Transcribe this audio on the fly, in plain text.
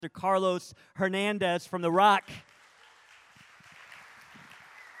Carlos Hernandez from The Rock.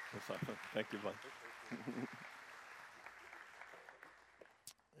 Thank you, bud.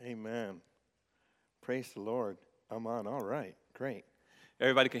 Amen. Praise the Lord. I'm on. All right. Great.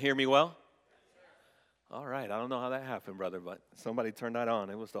 Everybody can hear me well? All right. I don't know how that happened, brother, but somebody turned that on.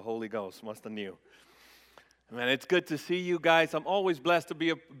 It was the Holy Ghost. Must have knew. Man, it's good to see you guys. I'm always blessed to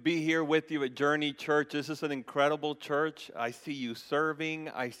be here with you at Journey Church. This is an incredible church. I see you serving.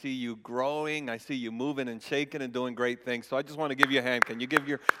 I see you growing. I see you moving and shaking and doing great things. So I just want to give you a hand. Can you give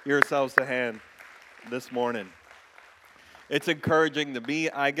yourselves a hand this morning? It's encouraging to me.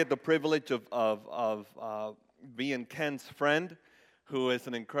 I get the privilege of being Ken's friend, who is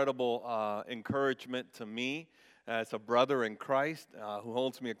an incredible encouragement to me. As a brother in Christ who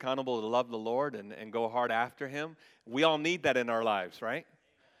holds me accountable to love the Lord and go hard after Him. We all need that in our lives, right?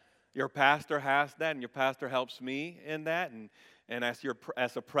 Your pastor has that, and your pastor helps me in that. And as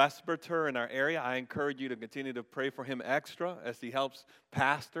a presbyter in our area, I encourage you to continue to pray for him extra as he helps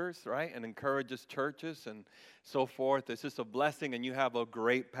pastors, right? And encourages churches and so forth. It's just a blessing, and you have a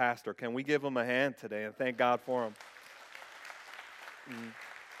great pastor. Can we give him a hand today and thank God for him?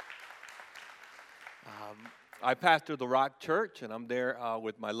 I pastor the Rock Church, and I'm there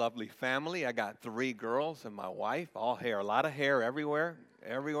with my lovely family. I got 3 girls and my wife, all hair, a lot of hair everywhere,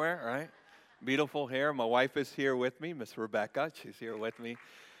 right? Beautiful hair. My wife is here with me, Miss Rebecca. She's here with me.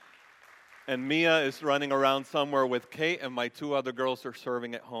 And Mia is running around somewhere with Kate, and my 2 other girls are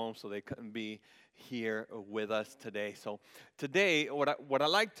serving at home, so they couldn't be here with us today. So today, what I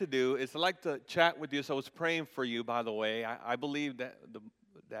like to do is I like to chat with you. So I was praying for you, by the way. I believe that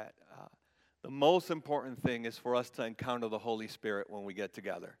the most important thing is for us to encounter the Holy Spirit when we get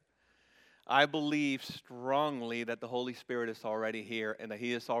together. I believe strongly that the Holy Spirit is already here and that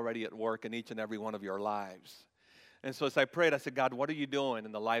He is already at work in each and every one of your lives. And so as I prayed, I said, God, what are you doing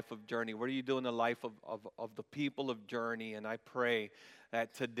in the life of Journey? What are you doing in the life of the people of Journey? And I pray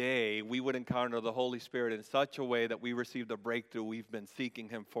that today we would encounter the Holy Spirit in such a way that we receive the breakthrough we've been seeking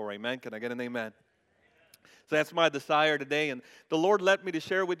Him for. Amen? Can I get an amen? So that's my desire today. And the Lord led me to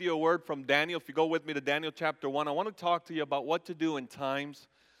share with you a word from Daniel. If you go with me to Daniel chapter 1, I want to talk to you about what to do in times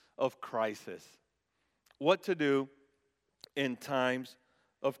of crisis. What to do in times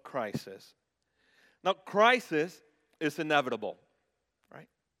of crisis. Now, crisis is inevitable, right?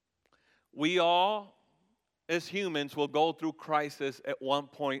 We all, as humans, will go through crisis at one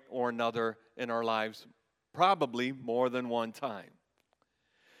point or another in our lives, probably more than one time.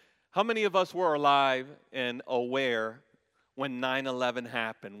 How many of us were alive and aware when 9/11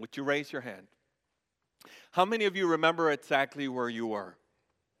 happened? Would you raise your hand? How many of you remember exactly where you were?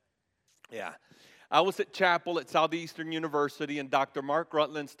 Yeah. I was at chapel at Southeastern University, and Dr. Mark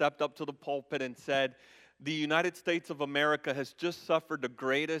Rutland stepped up to the pulpit and said, the United States of America has just suffered the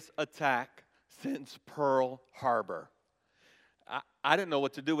greatest attack since Pearl Harbor. I didn't know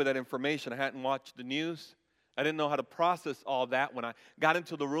what to do with that information. I hadn't watched the news. I didn't know how to process all that. When I got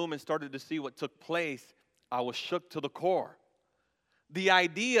into the room and started to see what took place, I was shook to the core. The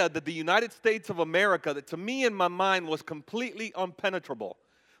idea that the United States of America, that to me in my mind was completely impenetrable,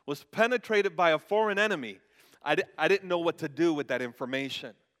 was penetrated by a foreign enemy, I didn't know what to do with that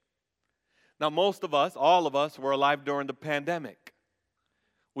information. Now, most of us, all of us, were alive during the pandemic.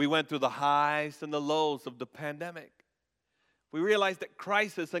 We went through the highs and the lows of the pandemic. We realized that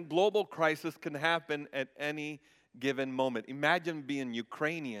crisis and global crisis can happen at any given moment. Imagine being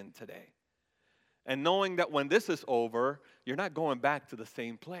Ukrainian today and knowing that when this is over, you're not going back to the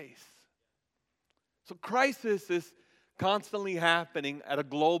same place. So crisis is constantly happening at a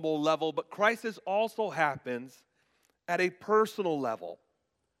global level, but crisis also happens at a personal level.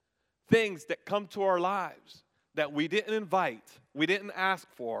 Things that come to our lives that we didn't invite, we didn't ask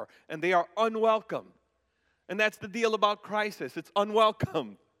for, and they are unwelcome. And that's the deal about crisis. It's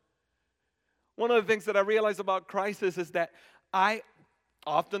unwelcome. One of the things that I realize about crisis is that I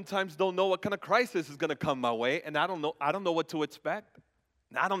oftentimes don't know what kind of crisis is going to come my way, and I don't know what to expect,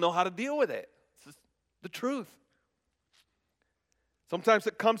 and I don't know how to deal with it. It's just the truth. Sometimes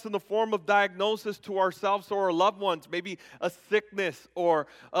it comes in the form of diagnosis to ourselves or our loved ones, maybe a sickness or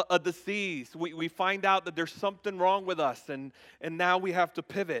a disease. We find out that there's something wrong with us, and now we have to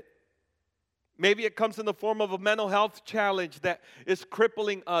pivot. Maybe it comes in the form of a mental health challenge that is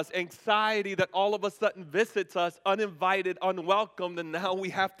crippling us, anxiety that all of a sudden visits us uninvited, unwelcomed, and now we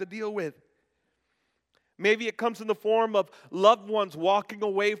have to deal with. Maybe it comes in the form of loved ones walking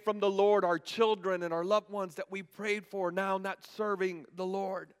away from the Lord, our children and our loved ones that we prayed for now not serving the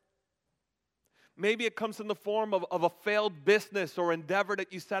Lord. Maybe it comes in the form of a failed business or endeavor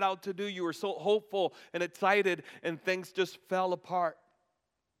that you set out to do. You were so hopeful and excited and things just fell apart.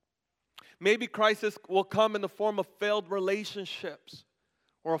 Maybe crisis will come in the form of failed relationships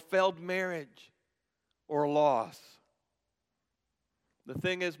or a failed marriage or a loss. The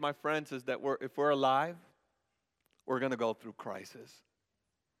thing is, my friends, is that if we're alive, we're going to go through crisis.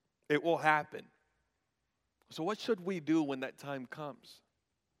 It will happen. So what should we do when that time comes?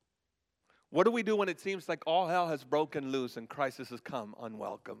 What do we do when it seems like all hell has broken loose and crisis has come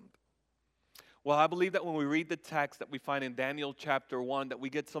unwelcomed? Well, I believe that when we read the text that we find in Daniel chapter 1, that we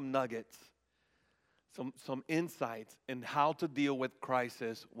get some nuggets, some insights in how to deal with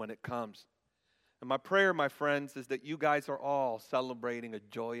crisis when it comes. And my prayer, my friends, is that you guys are all celebrating a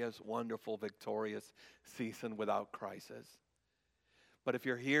joyous, wonderful, victorious season without crisis. But if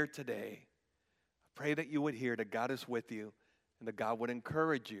you're here today, I pray that you would hear that God is with you and that God would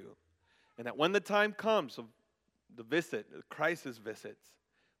encourage you. And that when the time comes of the crisis visits,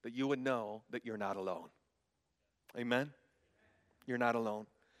 that you would know that you're not alone. Amen? You're not alone.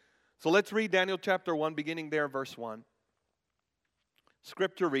 So let's read Daniel chapter 1, beginning there, verse 1.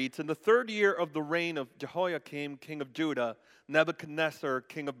 Scripture reads, "In the 3rd year of the reign of Jehoiakim, king of Judah, Nebuchadnezzar,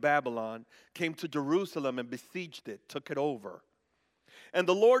 king of Babylon, came to Jerusalem and besieged it, took it over. And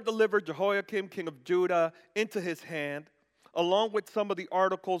the Lord delivered Jehoiakim, king of Judah, into his hand, along with some of the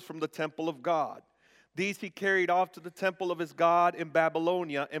articles from the temple of God. These he carried off to the temple of his God in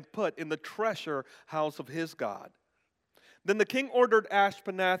Babylonia and put in the treasure house of his God. Then the king ordered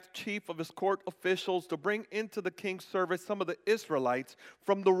Ashpenaz, chief of his court officials, to bring into the king's service some of the Israelites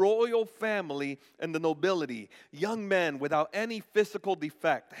from the royal family and the nobility, young men without any physical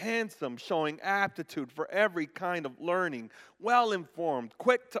defect, handsome, showing aptitude for every kind of learning, well-informed,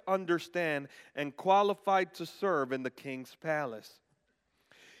 quick to understand, and qualified to serve in the king's palace.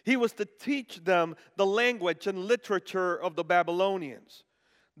 He was to teach them the language and literature of the Babylonians.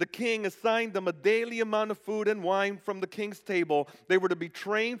 The king assigned them a daily amount of food and wine from the king's table. They were to be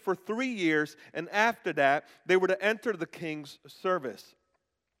trained for 3 years, and after that, they were to enter the king's service.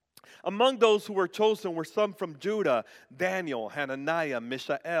 Among those who were chosen were some from Judah: Daniel, Hananiah,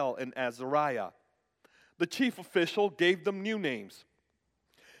 Mishael, and Azariah. The chief official gave them new names.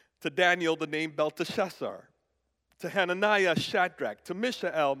 To Daniel, the name Belteshazzar. To Hananiah, Shadrach. To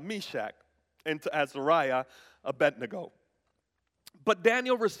Mishael, Meshach. And to Azariah, Abednego. But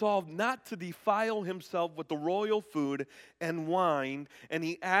Daniel resolved not to defile himself with the royal food and wine, and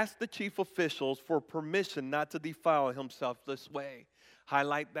he asked the chief officials for permission not to defile himself this way.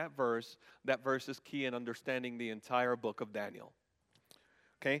 Highlight that verse. That verse is key in understanding the entire book of Daniel.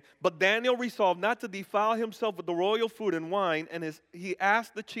 Okay? But Daniel resolved not to defile himself with the royal food and wine, and he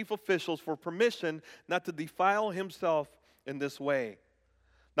asked the chief officials for permission not to defile himself in this way.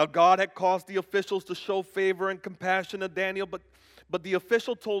 Now God had caused the officials to show favor and compassion to Daniel, but the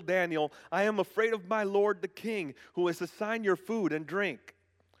official told Daniel, "I am afraid of my lord the king, who has assigned your food and drink.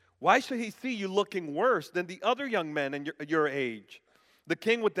 Why should he see you looking worse than the other young men in your age? The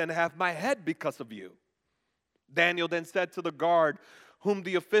king would then have my head because of you." Daniel then said to the guard, whom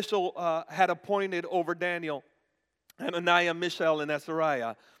the official had appointed over Daniel, Hananiah, Mishael, and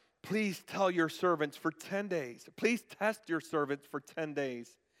Azariah, "Please tell your servants for 10 days. Please test your servants for 10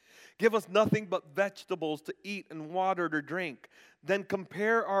 days. Give us nothing but vegetables to eat and water to drink. Then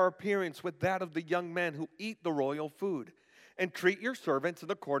compare our appearance with that of the young men who eat the royal food, and treat your servants in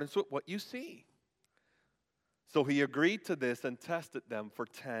accordance with what you see." So he agreed to this and tested them for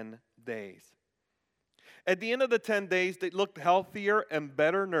 10 days. At the end of the 10 days, they looked healthier and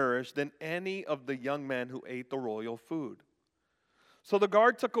better nourished than any of the young men who ate the royal food. So the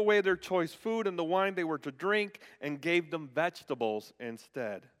guard took away their choice food and the wine they were to drink and gave them vegetables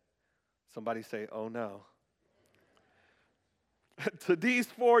instead. Somebody say, "Oh no." To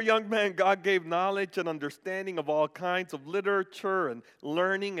these 4 young men, God gave knowledge and understanding of all kinds of literature and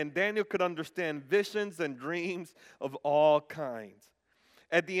learning, and Daniel could understand visions and dreams of all kinds.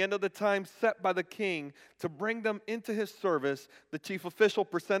 At the end of the time set by the king to bring them into his service, the chief official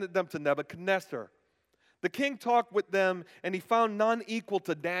presented them to Nebuchadnezzar. The king talked with them, and he found none equal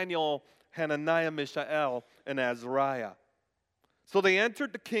to Daniel, Hananiah, Mishael, and Azariah. So they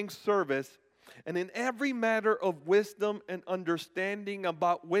entered the king's service, and in every matter of wisdom and understanding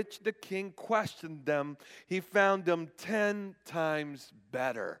about which the king questioned them, he found them 10 times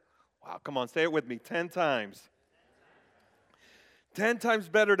better. Wow, come on, say it with me, 10 times. 10 times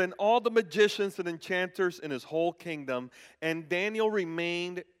better than all the magicians and enchanters in his whole kingdom. And Daniel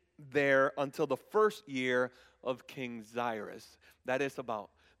remained there until the 1st year of King Cyrus.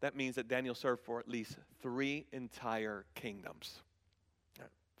 That means that Daniel served for at least 3 entire kingdoms.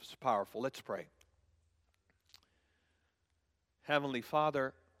 It's powerful. Let's pray. Heavenly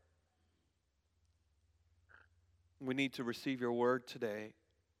Father, we need to receive your word today.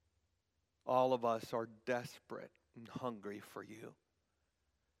 All of us are desperate and hungry for you.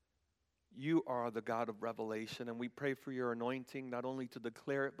 You are the God of revelation, and we pray for your anointing, not only to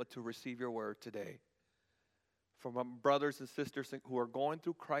declare it, but to receive your word today. For my brothers and sisters who are going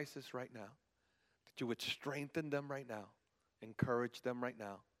through crisis right now, that you would strengthen them right now, encourage them right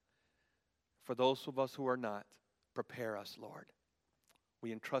now. For those of us who are not, prepare us, Lord.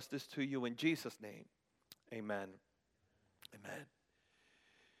 We entrust this to you in Jesus' name. Amen. Amen.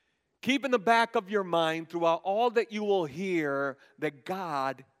 Keep in the back of your mind throughout all that you will hear that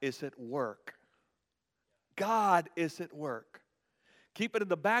God is at work. God is at work. Keep it in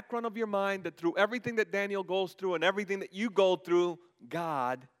the background of your mind that through everything that Daniel goes through and everything that you go through,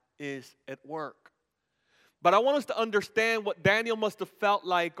 God is at work. But I want us to understand what Daniel must have felt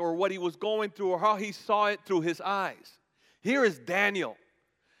like, or what he was going through, or how he saw it through his eyes. Here is Daniel,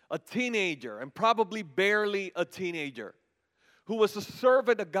 a teenager, and probably barely a teenager, who was a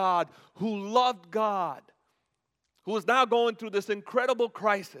servant of God, who loved God, who was now going through this incredible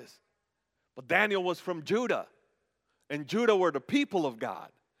crisis. But Daniel was from Judah, and Judah were the people of God.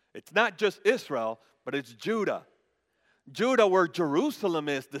 It's not just Israel, but it's Judah. Judah, where Jerusalem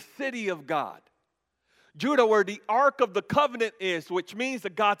is, the city of God. Judah, where the Ark of the Covenant is, which means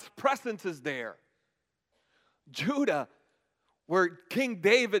that God's presence is there. Judah, where King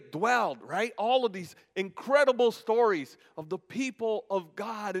David dwelled, right? All of these incredible stories of the people of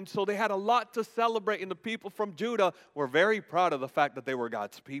God. And so they had a lot to celebrate, and the people from Judah were very proud of the fact that they were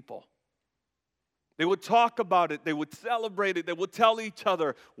God's people. They would talk about it. They would celebrate it. They would tell each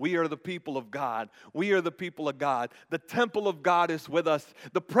other, we are the people of God. We are the people of God. The temple of God is with us.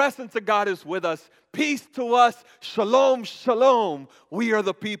 The presence of God is with us. Peace to us. Shalom, shalom. We are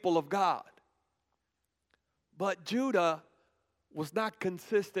the people of God. But Judah was not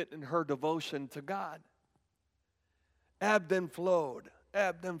consistent in her devotion to God. Ebbed and flowed,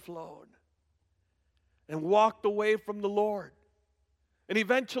 and walked away from the Lord. And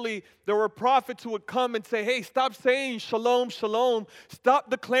eventually, there were prophets who would come and say, hey, stop saying shalom, shalom. Stop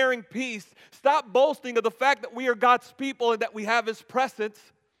declaring peace. Stop boasting of the fact that we are God's people and that we have His presence.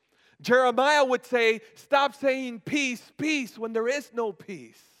 Jeremiah would say, stop saying peace, peace, when there is no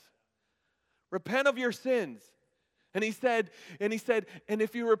peace. Repent of your sins. And he said, and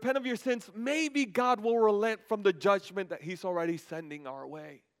if you repent of your sins, maybe God will relent from the judgment that He's already sending our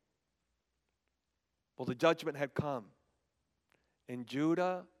way. Well, the judgment had come. And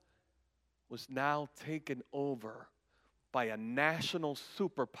Judah was now taken over by a national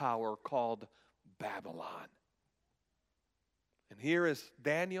superpower called Babylon. And here is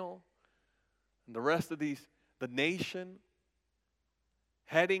Daniel and the rest of the nation,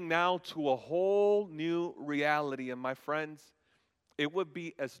 heading now to a whole new reality. And my friends, it would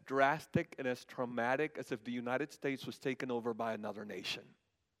be as drastic and as traumatic as if the United States was taken over by another nation.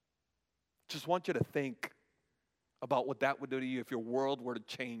 Just want you to think about what that would do to you if your world were to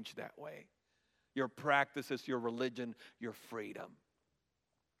change that way. Your practices, your religion, your freedom.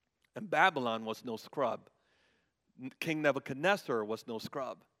 And Babylon was no scrub. King Nebuchadnezzar was no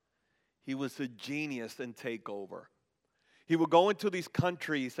scrub. He was a genius in takeover. He would go into these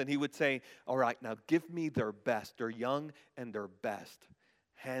countries and he would say, all right, now give me their best. They're young and they're best.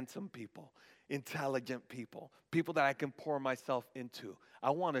 Handsome people, intelligent people, people that I can pour myself into. I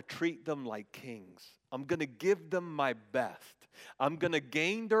want to treat them like kings. I'm going to give them my best. I'm going to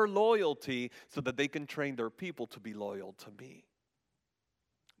gain their loyalty so that they can train their people to be loyal to me.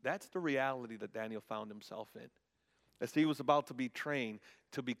 That's the reality that Daniel found himself in, as he was about to be trained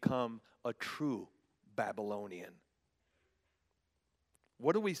to become a true Babylonian.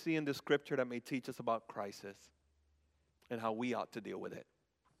 What do we see in this scripture that may teach us about crisis and how we ought to deal with it?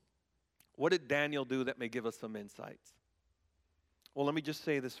 What did Daniel do that may give us some insights? Well, let me just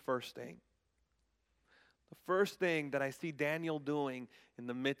say this first thing. The first thing that I see Daniel doing in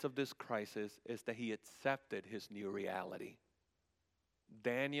the midst of this crisis is that he accepted his new reality.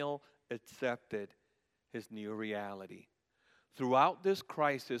 Daniel accepted his new reality. Throughout this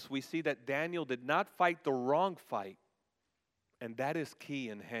crisis, we see that Daniel did not fight the wrong fight, and that is key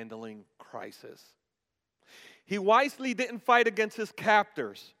in handling crisis. He wisely didn't fight against his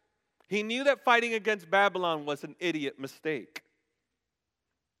captors. He knew that fighting against Babylon was an idiot mistake.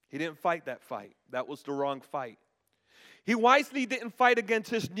 He didn't fight that fight. That was the wrong fight. He wisely didn't fight against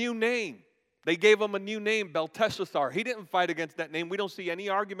his new name. They gave him a new name, Belteshazzar. He didn't fight against that name. We don't see any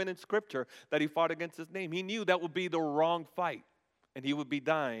argument in Scripture that he fought against his name. He knew that would be the wrong fight, and he would be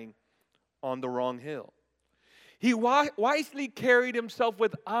dying on the wrong hill. He wisely carried himself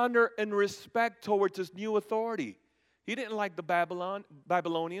with honor and respect towards his new authority. He didn't like the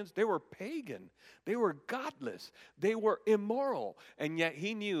Babylonians. They were pagan. They were godless. They were immoral. And yet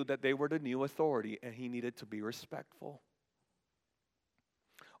he knew that they were the new authority and he needed to be respectful.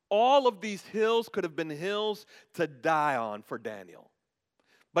 All of these hills could have been hills to die on for Daniel.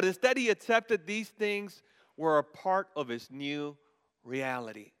 But instead he accepted these things were a part of his new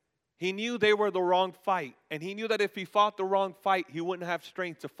reality. He knew they were the wrong fight. And he knew that if he fought the wrong fight, he wouldn't have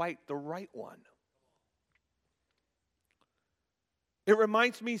strength to fight the right one. It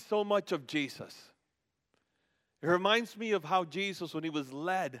reminds me so much of Jesus. It reminds me of how Jesus, when he was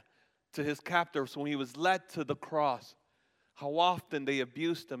led to his captors, when he was led to the cross, how often they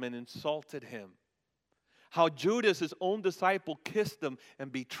abused him and insulted him. How Judas, his own disciple, kissed him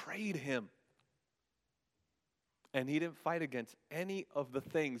and betrayed him. And he didn't fight against any of the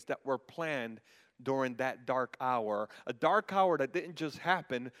things that were planned during that dark hour. A dark hour that didn't just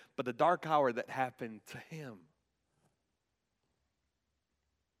happen, but a dark hour that happened to him.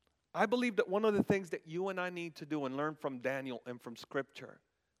 I believe that one of the things that you and I need to do and learn from Daniel and from Scripture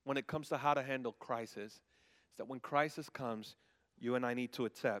when it comes to how to handle crisis is that when crisis comes, you and I need to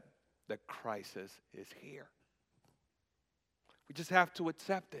accept that crisis is here. We just have to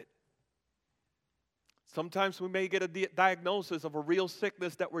accept it. Sometimes we may get a diagnosis of a real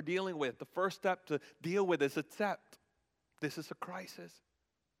sickness that we're dealing with. The first step to deal with is accept. This is a crisis.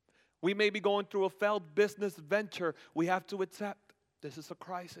 We may be going through a failed business venture. We have to accept this is a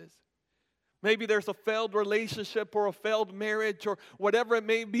crisis. Maybe there's a failed relationship or a failed marriage or whatever it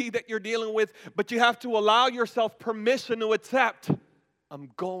may be that you're dealing with, but you have to allow yourself permission to accept, I'm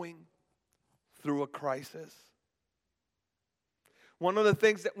going through a crisis. One of the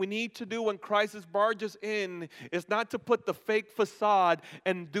things that we need to do when crisis barges in is not to put the fake facade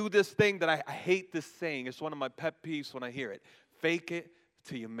and do this thing that I hate this saying. It's one of my pet peeves when I hear it. Fake it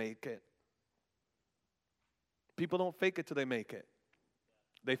till you make it. People don't fake it till they make it.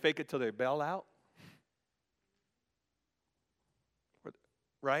 They fake it till they bail out.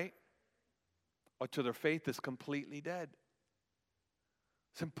 Right? Or till their faith is completely dead.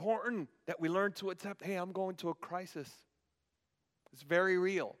 It's important that we learn to accept, hey, I'm going to a crisis. It's very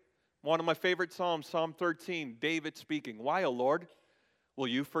real. One of my favorite Psalms, Psalm 13, David speaking. Why, O Lord, will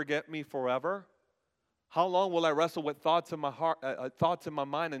you forget me forever? How long will I wrestle with thoughts in my heart, thoughts in my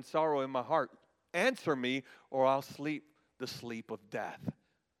mind and sorrow in my heart? Answer me, or I'll sleep the sleep of death.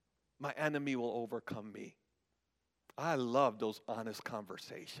 My enemy will overcome me. I love those honest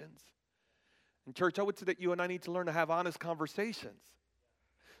conversations. In church, I would say that you and I need to learn to have honest conversations.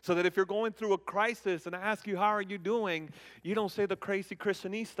 So that if you're going through a crisis and I ask you, how are you doing? You don't say the crazy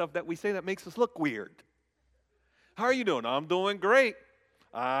Christianese stuff that we say that makes us look weird. How are you doing? I'm doing great.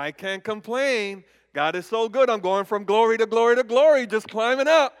 I can't complain. God is so good. I'm going from glory to glory to glory, just climbing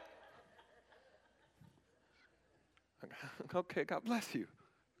up. Okay, God bless you.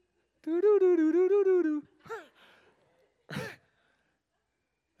 Do-do-do-do-do-do-do.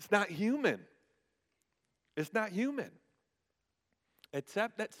 It's not human. It's not human.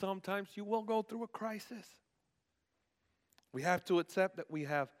 Accept that sometimes you will go through a crisis. We have to accept that we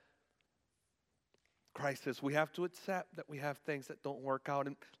have crisis. We have to accept that we have things that don't work out.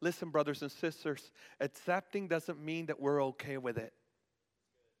 And listen, brothers and sisters, accepting doesn't mean that we're okay with it.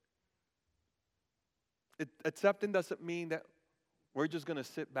 Accepting doesn't mean that we're just going to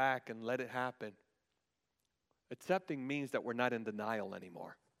sit back and let it happen. Accepting means that we're not in denial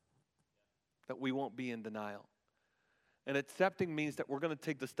anymore. That we won't be in denial. And accepting means that we're going to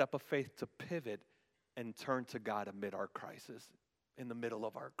take the step of faith to pivot and turn to God amid our crisis, in the middle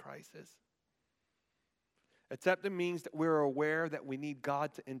of our crisis. Accepting means that we're aware that we need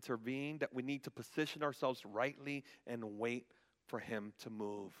God to intervene, that we need to position ourselves rightly and wait for Him to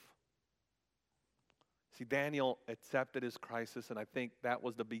move. See, Daniel accepted his crisis, and I think that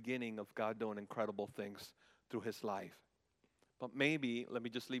was the beginning of God doing incredible things through his life. But maybe, let me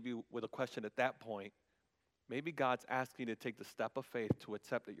just leave you with a question at that point. Maybe God's asking you to take the step of faith to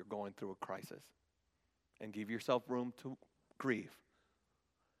accept that you're going through a crisis and give yourself room to grieve,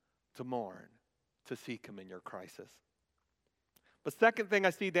 to mourn, to seek Him in your crisis. The second thing I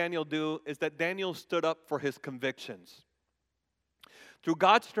see Daniel do is that Daniel stood up for his convictions. Through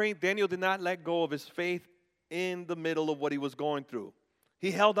God's strength, Daniel did not let go of his faith in the middle of what he was going through. He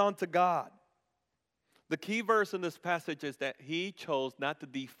held on to God. The key verse in this passage is that he chose not to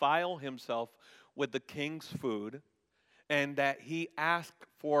defile himself with the king's food and that he asked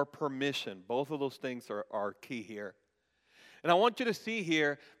for permission. Both of those things are key here. And I want you to see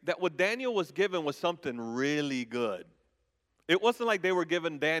here that what Daniel was given was something really good. It wasn't like they were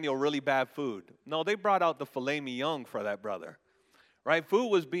giving Daniel really bad food. No, they brought out the filet mignon for that brother. Right? Food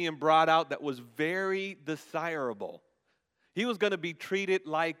was being brought out that was very desirable. He was going to be treated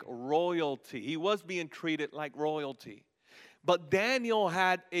like royalty. He was being treated like royalty. But Daniel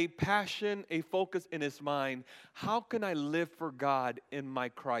had a passion, a focus in his mind. How can I live for God in my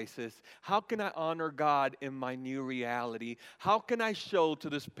crisis? How can I honor God in my new reality? How can I show to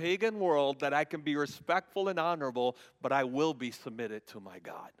this pagan world that I can be respectful and honorable, but I will be submitted to my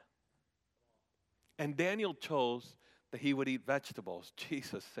God? And Daniel chose that he would eat vegetables.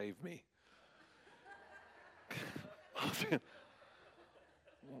 Jesus, save me.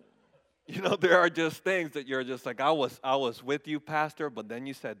 You know, there are just things that you're just like, I was with you, Pastor, but then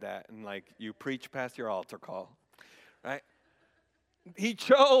you said that, and like you preach past your altar call, right? He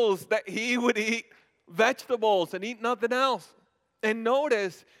chose that he would eat vegetables and eat nothing else. And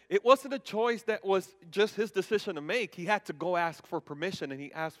notice, it wasn't a choice that was just his decision to make. He had to go ask for permission, and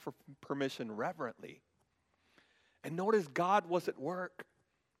he asked for permission reverently. And notice God was at work,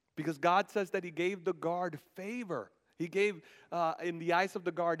 because God says that he gave the guard favor. He gave, in the eyes of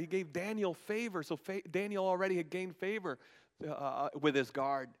the guard, he gave Daniel favor. So Daniel already had gained favor with his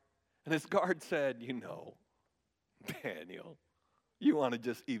guard. And his guard said, you know, Daniel, you want to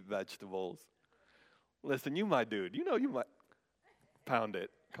just eat vegetables. Listen, you my dude. You know you might pound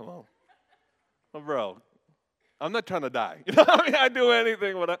it. Come on. Well, bro, I'm not trying to die. You know, I mean, I do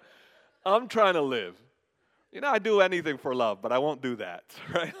anything when I'm trying to live. You know, I do anything for love, but I won't do that,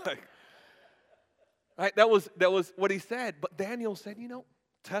 right? Like, right? That was what he said. But Daniel said, you know,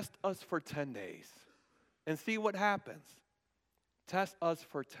 test us for 10 days and see what happens. Test us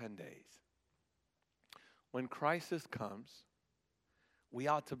for 10 days. When crisis comes, we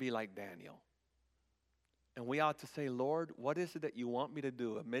ought to be like Daniel. And we ought to say, Lord, what is it that you want me to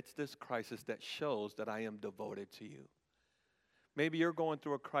do amidst this crisis that shows that I am devoted to you? Maybe you're going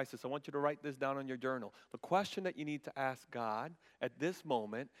through a crisis. I want you to write this down on your journal. The question that you need to ask God at this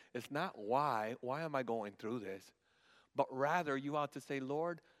moment is not why am I going through this? But rather you ought to say,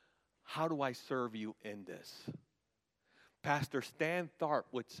 Lord, how do I serve you in this? Pastor Stan Tharp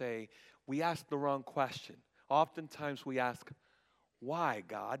would say, we ask the wrong question. Oftentimes we ask, why,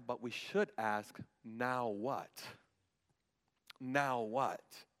 God? But we should ask, now what? Now what?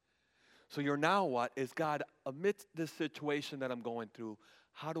 So your now what is, God, amidst this situation that I'm going through,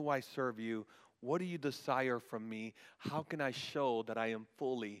 how do I serve you? What do you desire from me? How can I show that I am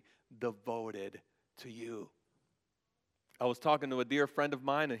fully devoted to you? I was talking to a dear friend of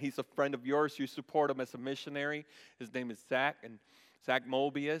mine, and he's a friend of yours. You support him as a missionary. His name is Zach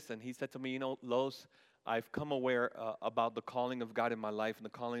Mobius, and he said to me, you know, Los, I've come aware about the calling of God in my life and the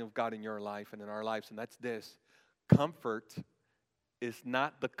calling of God in your life and in our lives, and that's this: comfort is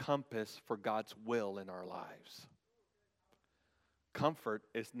not the compass for God's will in our lives. Comfort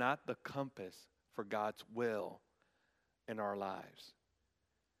is not the compass for God's will in our lives.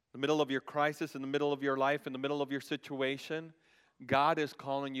 In the middle of your crisis, in the middle of your life, in the middle of your situation, God is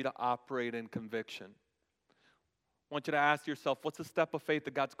calling you to operate in conviction. I want you to ask yourself, what's a step of faith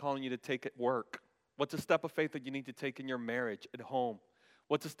that God's calling you to take at work? What's a step of faith that you need to take in your marriage, at home?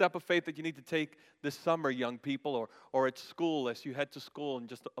 What's a step of faith that you need to take this summer, young people, or at school as you head to school in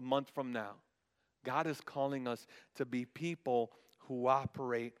just a month from now? God is calling us to be people who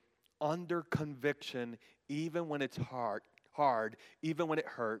operate under conviction even when it's hard, even when it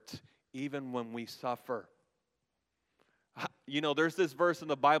hurts, even when we suffer. You know, there's this verse in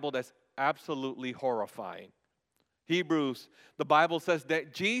the Bible that's absolutely horrifying. Hebrews, the Bible says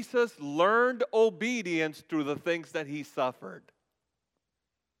that Jesus learned obedience through the things that he suffered.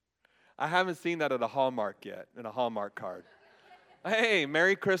 I haven't seen that at a Hallmark yet, in a Hallmark card. Hey,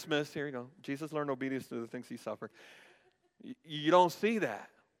 Merry Christmas. Here you go. Jesus learned obedience through the things he suffered. You don't see that.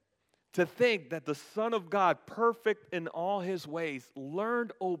 To think that the Son of God, perfect in all his ways,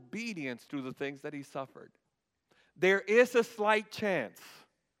 learned obedience through the things that he suffered. There is a slight chance,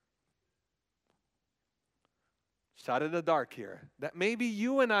 shot in the dark here, that maybe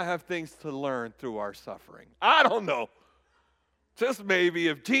you and I have things to learn through our suffering. I don't know. Just maybe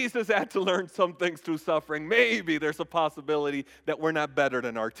if Jesus had to learn some things through suffering, maybe there's a possibility that we're not better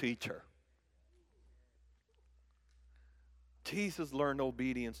than our teacher. Jesus learned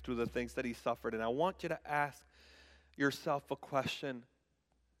obedience through the things that he suffered. And I want you to ask yourself a question.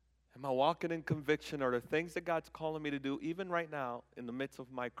 Am I walking in conviction? Are there things that God's calling me to do, even right now, in the midst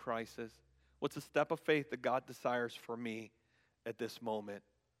of my crisis? What's a step of faith that God desires for me at this moment?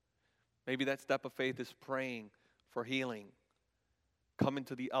 Maybe that step of faith is praying for healing, coming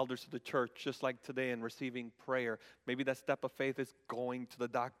to the elders of the church just like today and receiving prayer. Maybe that step of faith is going to the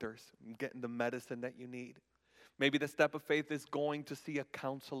doctors and getting the medicine that you need. Maybe that step of faith is going to see a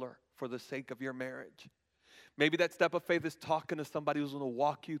counselor for the sake of your marriage. Maybe that step of faith is talking to somebody who's going to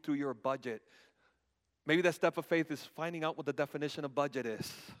walk you through your budget Maybe that step of faith is finding out what the definition of budget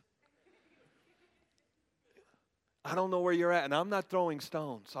is. I don't know where you're at, and I'm not throwing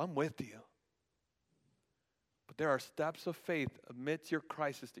stones. I'm with you. But there are steps of faith amidst your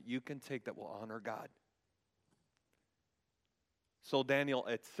crisis that you can take that will honor God. So Daniel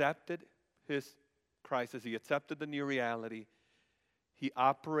accepted his crisis. He accepted the new reality. He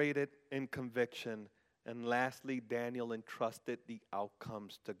operated in conviction. And lastly, Daniel entrusted the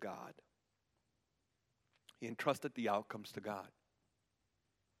outcomes to God. He entrusted the outcomes to God.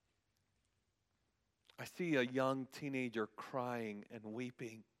 I see a young teenager crying and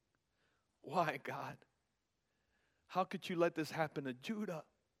weeping. Why, God? How could you let this happen to Judah?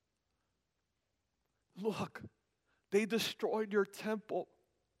 Look, they destroyed your temple.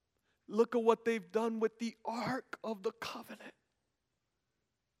 Look at what they've done with the Ark of the Covenant.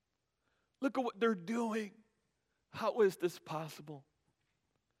 Look at what they're doing. How is this possible?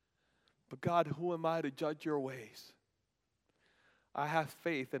 But God, who am I to judge your ways? I have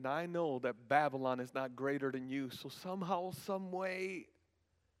faith, and I know that Babylon is not greater than you. So somehow, some way,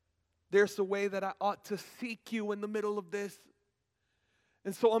 there's a way that I ought to seek you in the middle of this.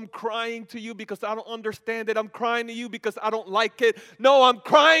 And so I'm crying to you because I don't understand it. I'm crying to you because I don't like it. No, I'm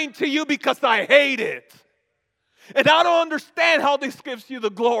crying to you because I hate it. And I don't understand how this gives you the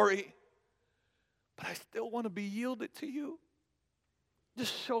glory. But I still want to be yielded to you.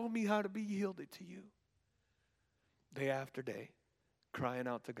 Just show me how to be yielded to you. Day after day, crying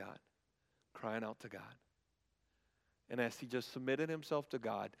out to God, crying out to God. And as he just submitted himself to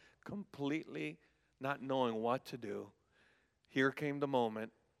God, completely not knowing what to do, here came the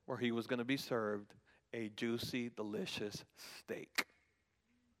moment where he was going to be served a juicy, delicious steak.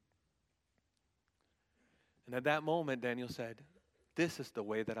 And at that moment, Daniel said, this is the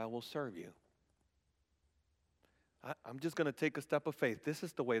way that I will serve you. I'm just going to take a step of faith. This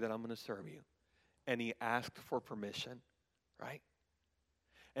is the way that I'm going to serve you. And he asked for permission, right?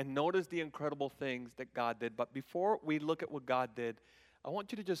 And notice the incredible things that God did. But before we look at what God did, I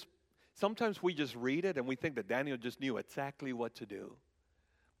want you to sometimes we just read it and we think that Daniel just knew exactly what to do.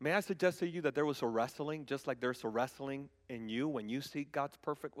 May I suggest to you that there was a wrestling, just like there's a wrestling in you when you seek God's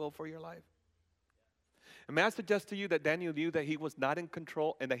perfect will for your life? And may I suggest to you that Daniel knew that he was not in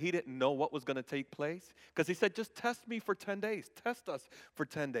control and that he didn't know what was going to take place? Because he said, just test me for 10 days. Test us for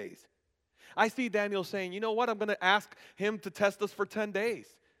 10 days. I see Daniel saying, you know what? I'm going to ask him to test us for 10 days.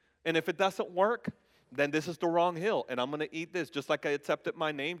 And if it doesn't work, then this is the wrong hill. And I'm going to eat this just like I accepted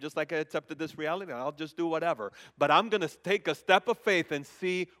my name, just like I accepted this reality. I'll just do whatever. But I'm going to take a step of faith and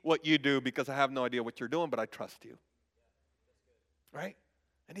see what you do because I have no idea what you're doing, but I trust you. Right?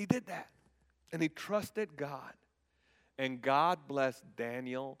 And he did that. And he trusted God. And God blessed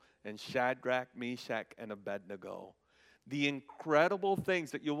Daniel and Shadrach, Meshach, and Abednego. The incredible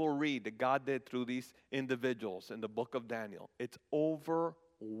things that you will read that God did through these individuals in the book of Daniel. It's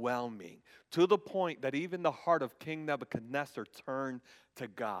overwhelming to the point that even the heart of King Nebuchadnezzar turned to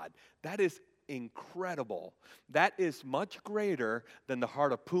God. That is incredible. That is much greater than the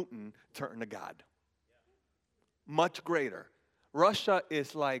heart of Putin turning to God. Much greater. Russia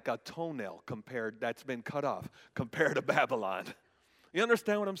is like a toenail that's been cut off compared to Babylon. You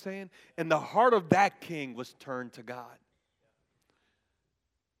understand what I'm saying? And the heart of that king was turned to God.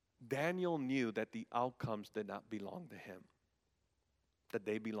 Daniel knew that the outcomes did not belong to him, that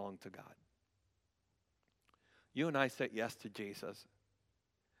they belonged to God. You and I said yes to Jesus.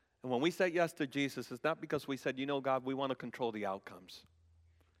 And when we said yes to Jesus, it's not because we said, you know, God, we want to control the outcomes.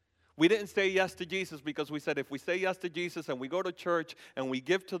 We didn't say yes to Jesus because we said if we say yes to Jesus and we go to church and we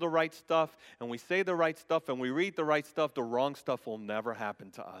give to the right stuff and we say the right stuff and we read the right stuff, the wrong stuff will never happen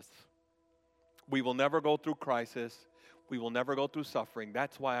to us. We will never go through crisis. We will never go through suffering.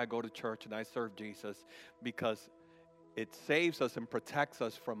 That's why I go to church and I serve Jesus, because it saves us and protects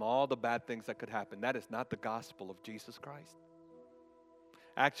us from all the bad things that could happen. That is not the gospel of Jesus Christ.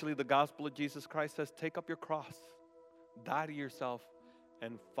 Actually, the gospel of Jesus Christ says, take up your cross, die to yourself,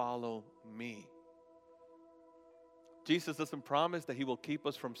 and follow me. Jesus doesn't promise that he will keep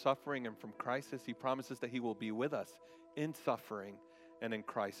us from suffering and from crisis. He promises that he will be with us in suffering and in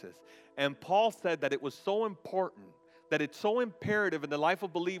crisis. And Paul said that it was so important, that it's so imperative in the life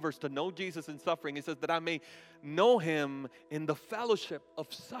of believers to know Jesus in suffering. He says that I may know him in the fellowship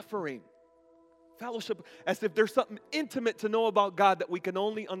of suffering. Fellowship, as if there's something intimate to know about God that we can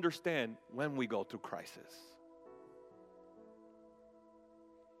only understand when we go through crisis.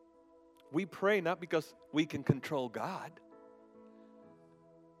 We pray not because we can control God.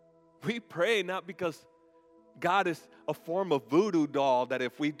 We pray not because God is a form of voodoo doll that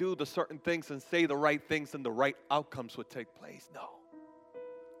if we do the certain things and say the right things, then the right outcomes would take place. No.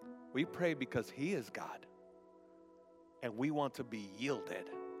 We pray because He is God. And we want to be yielded.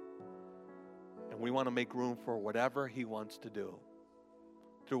 And we want to make room for whatever He wants to do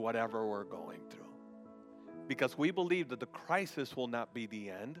through whatever we're going through. Because we believe that the crisis will not be the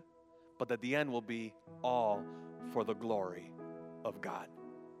end, but that the end will be all for the glory of God.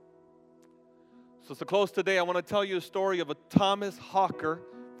 So to close today, I want to tell you a story of a Thomas Hawker,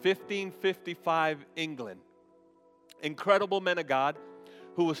 1555 England. Incredible man of God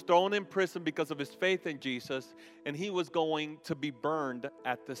who was thrown in prison because of his faith in Jesus, and he was going to be burned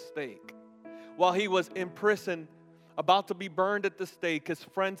at the stake. While he was in prison, about to be burned at the stake, his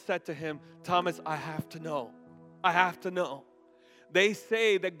friend said to him, Thomas, I have to know. I have to know. They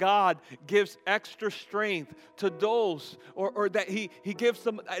say that God gives extra strength to those, or that he gives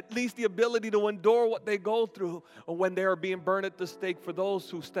them at least the ability to endure what they go through when they are being burned at the stake for those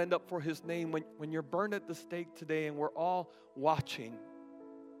who stand up for His name. When you're burned at the stake today and we're all watching,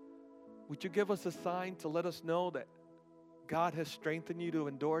 would you give us a sign to let us know that God has strengthened you to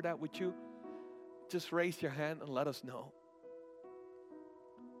endure that? Would you just raise your hand and let us know?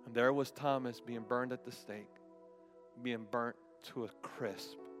 And there was Thomas being burned at the stake, being burnt to a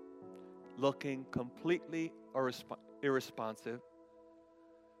crisp, looking completely irresponsive.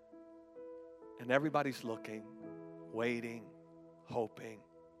 And everybody's looking, waiting, hoping.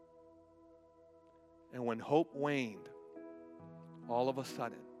 And when hope waned, all of a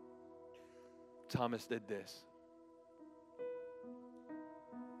sudden, Thomas did this.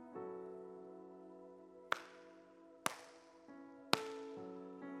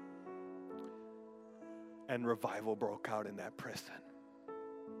 And revival broke out in that prison.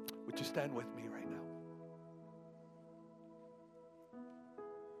 Would you stand with me right now?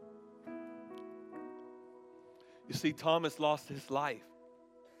 You see, Thomas lost his life.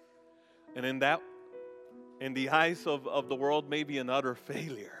 And in the eyes of the world, maybe an utter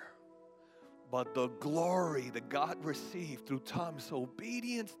failure. But the glory that God received through Thomas'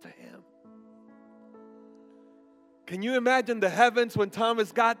 obedience to Him. Can you imagine the heavens when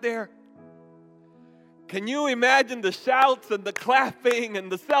Thomas got there? Can you imagine the shouts and the clapping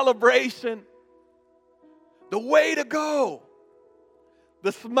and the celebration? The way to go.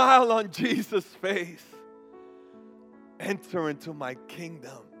 The smile on Jesus' face. Enter into my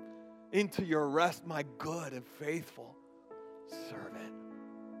kingdom, into your rest, my good and faithful servant.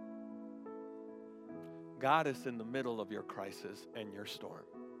 God is in the middle of your crisis and your storm.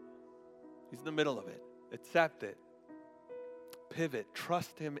 He's in the middle of it. Accept it. Pivot.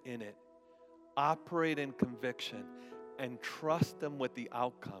 Trust Him in it. Operate in conviction and trust Him with the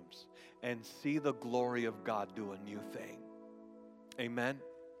outcomes and see the glory of God do a new thing. Amen.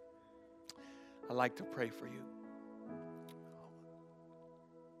 I'd like to pray for you.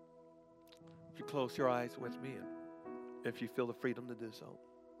 If you close your eyes with me, and if you feel the freedom to do so.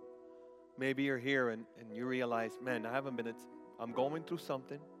 Maybe you're here and you realize, man, I'm going through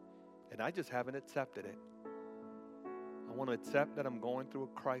something and I just haven't accepted it. I want to accept that I'm going through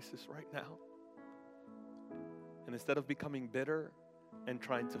a crisis right now. And instead of becoming bitter and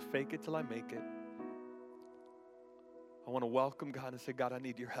trying to fake it till I make it, I want to welcome God and say, God, I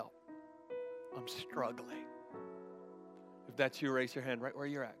need your help. I'm struggling. If that's you, raise your hand right where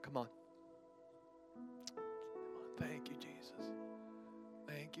you're at. Come on. Thank you, Jesus.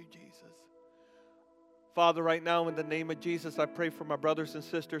 Thank you, Jesus. Father, right now in the name of Jesus, I pray for my brothers and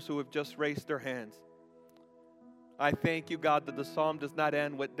sisters who have just raised their hands. I thank you, God, that the psalm does not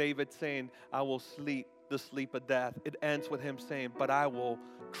end with David saying, I will sleep the sleep of death. It ends with him saying, but I will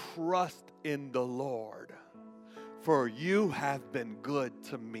trust in the Lord, for you have been good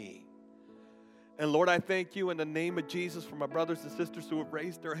to me. And Lord, I thank you in the name of Jesus for my brothers and sisters who have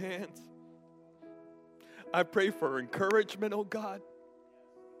raised their hands. I pray for encouragement, oh God.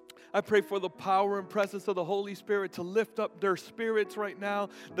 I pray for the power and presence of the Holy Spirit to lift up their spirits right now,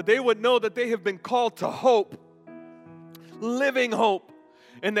 that they would know that they have been called to hope, living hope,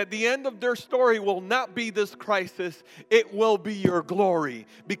 and that the end of their story will not be this crisis. It will be your glory,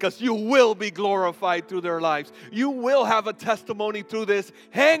 because you will be glorified through their lives. You will have a testimony through this.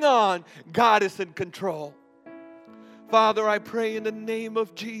 Hang on, God is in control. Father, I pray in the name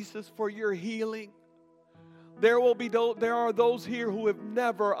of Jesus for your healing. There are those here who have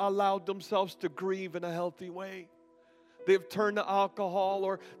never allowed themselves to grieve in a healthy way. They've turned to alcohol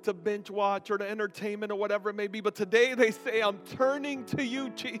or to binge watch or to entertainment or whatever it may be. But today they say, I'm turning to you,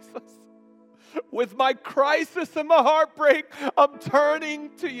 Jesus. With my crisis and my heartbreak, I'm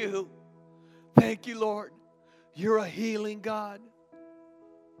turning to you. Thank you, Lord. You're a healing God.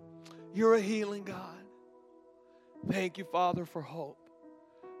 You're a healing God. Thank you, Father, for hope.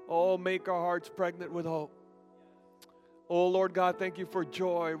 Oh, make our hearts pregnant with hope. Oh, Lord God, thank you for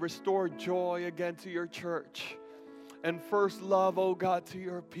joy. Restore joy again to your church. And first love, oh God, to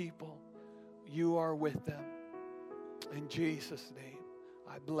your people. You are with them. In Jesus' name.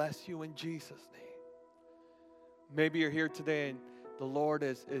 I bless you in Jesus' name. Maybe you're here today and the Lord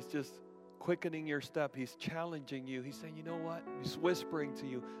is just quickening your step. He's challenging you. He's saying, you know what? He's whispering to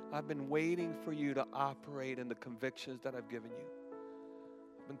you, I've been waiting for you to operate in the convictions that I've given you.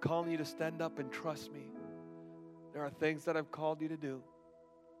 I've been calling you to stand up and trust me. There are things that I've called you to do.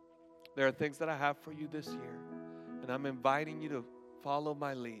 There are things that I have for you this year. And I'm inviting you to follow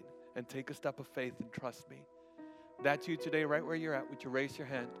my lead and take a step of faith and trust me. That's you today, right where you're at. Would you raise your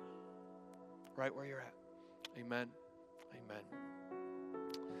hand? Right where you're at. Amen. Amen.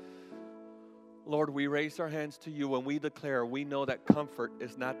 Lord, we raise our hands to you and we declare we know that comfort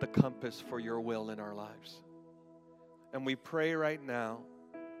is not the compass for your will in our lives. And we pray right now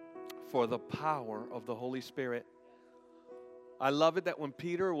for the power of the Holy Spirit. I love it that when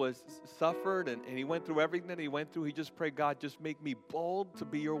Peter suffered and he went through everything that he went through, he just prayed, God, just make me bold to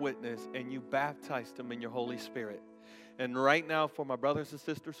be your witness, and you baptized him in your Holy Spirit. And right now, for my brothers and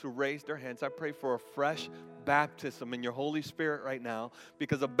sisters who raised their hands, I pray for a fresh baptism in your Holy Spirit right now,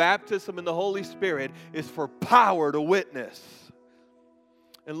 because a baptism in the Holy Spirit is for power to witness.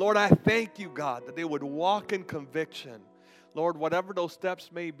 And Lord, I thank you, God, that they would walk in conviction. Lord, whatever those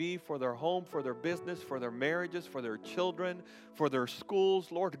steps may be for their home, for their business, for their marriages, for their children, for their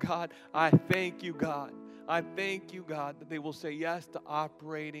schools, Lord God, I thank you, God. I thank you, God, that they will say yes to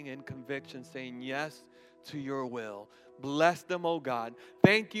operating in conviction, saying yes to your will. Bless them, oh God.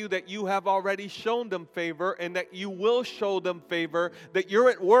 Thank you that you have already shown them favor and that you will show them favor, that you're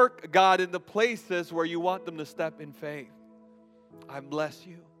at work, God, in the places where you want them to step in faith. I bless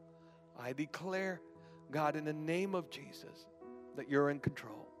you. I declare, God, in the name of Jesus, that you're in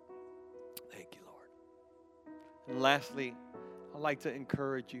control. Thank you, Lord. And lastly, I'd like to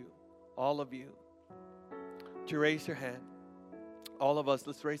encourage you, all of you, to raise your hand. All of us,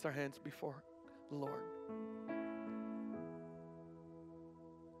 let's raise our hands before the Lord.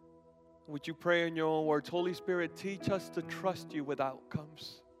 Would you pray in your own words? Holy Spirit, teach us to trust you with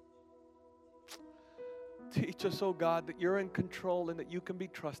outcomes. Teach us, oh God, that you're in control and that you can be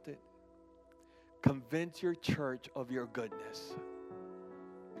trusted. Convince your church of your goodness,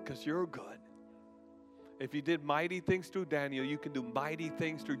 because you're good. If you did mighty things through Daniel, you can do mighty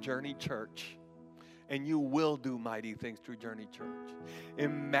things through Journey Church. And you will do mighty things through Journey Church.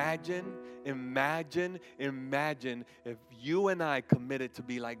 Imagine if you and I committed to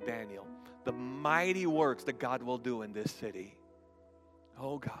be like Daniel, the mighty works that God will do in this city.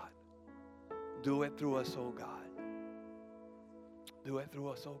 Oh God, do it through us, oh God. Do it through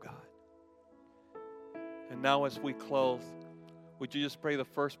us, oh God. And now as we close, would you just pray the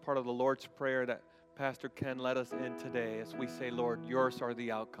first part of the Lord's Prayer that Pastor Ken led us in today as we say, Lord, yours are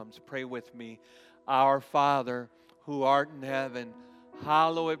the outcomes. Pray with me. Our Father, who art in heaven,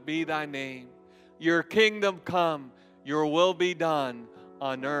 hallowed be thy name. Your kingdom come, your will be done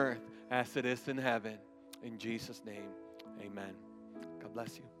on earth as it is in heaven. In Jesus' name, amen. God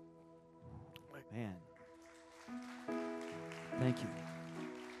bless you. Man. Thank you.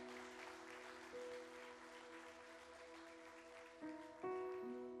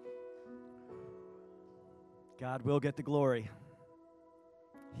 God will get the glory.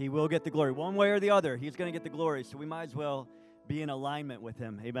 He will get the glory. One way or the other, he's going to get the glory. So we might as well be in alignment with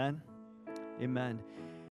him. Amen? Amen.